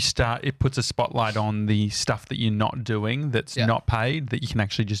it puts a spotlight on the stuff that you're not doing that's not paid, that you can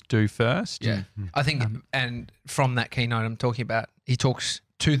actually just do first. Yeah. I think, and from that keynote I'm talking about, he talks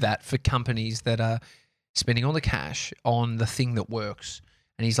to that for companies that are spending all the cash on the thing that works.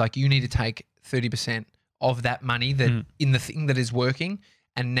 And he's like, you need to take 30% of that money that in the thing that is working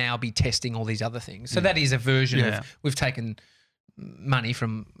and now be testing all these other things. So that is a version of, we've taken money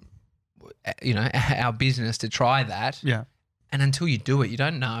from, you know, our business to try that. Yeah. And until you do it, you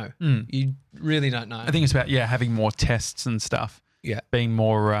don't know. You really don't know. I think it's about, having more tests and stuff. Yeah. Being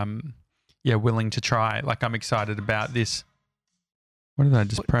more, willing to try. Like, I'm excited about this. What did I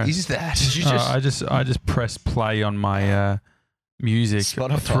just press? What is that? Did you I just pressed play on my music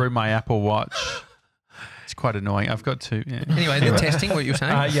through my Apple Watch. It's quite annoying. I've got to. Yeah. Anyway, the testing, what you were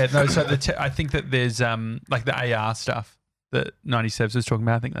saying? So I think that there's like the AR stuff that 97 was talking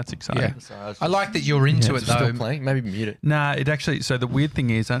about. I think that's exciting. Yeah. Sorry, I like that you're into it though. Still playing? Maybe mute it. Nah, it actually. So the weird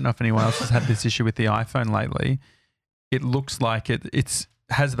thing is, I don't know if anyone else has had this issue with the iPhone lately. It looks like it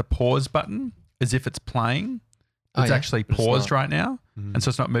has the pause button as if it's playing. It's actually paused right now, and so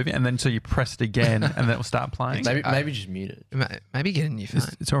it's not moving. And then so you press it again, and then it will start playing. Maybe just mute it. Maybe get a new phone.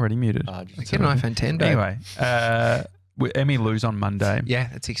 It's already muted. Get an iPhone 10. Babe. Anyway, Emmy Lou's on Monday. Yeah,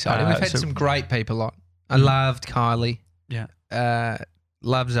 that's exciting. We've had some great people on. I loved Kylie. Yeah.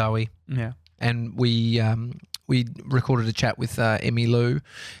 Love Zoe. Yeah. And we we recorded a chat with Emmy Lou,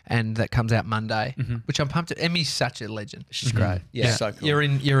 and that comes out Monday, which I'm pumped. Emmy's such a legend. She's great. Yeah, So cool.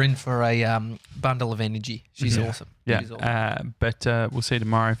 You're in for a bundle of energy. She's awesome. Yeah, She's awesome. but we'll see you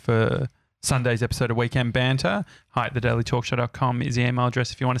tomorrow for Sunday's episode of Weekend Banter. Hi at thedailytalkshow.com is the email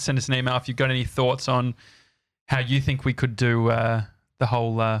address if you want to send us an email. If you've got any thoughts on how you think we could do the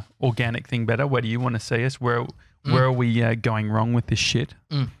whole organic thing better, where do you want to see us? Where are we going wrong with this shit?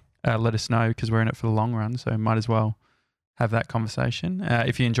 Let us know, because we're in it for the long run, so might as well have that conversation.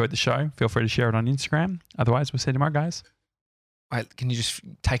 If you enjoyed the show, feel free to share it on Instagram. Otherwise, we'll see you tomorrow, guys. Wait, can you just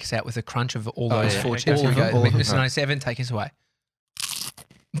take us out with a crunch of all those four Okay, chats? all of them. Mr. 97, take us away.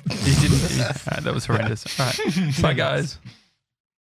 You didn't. That was horrendous. All right. Bye, guys.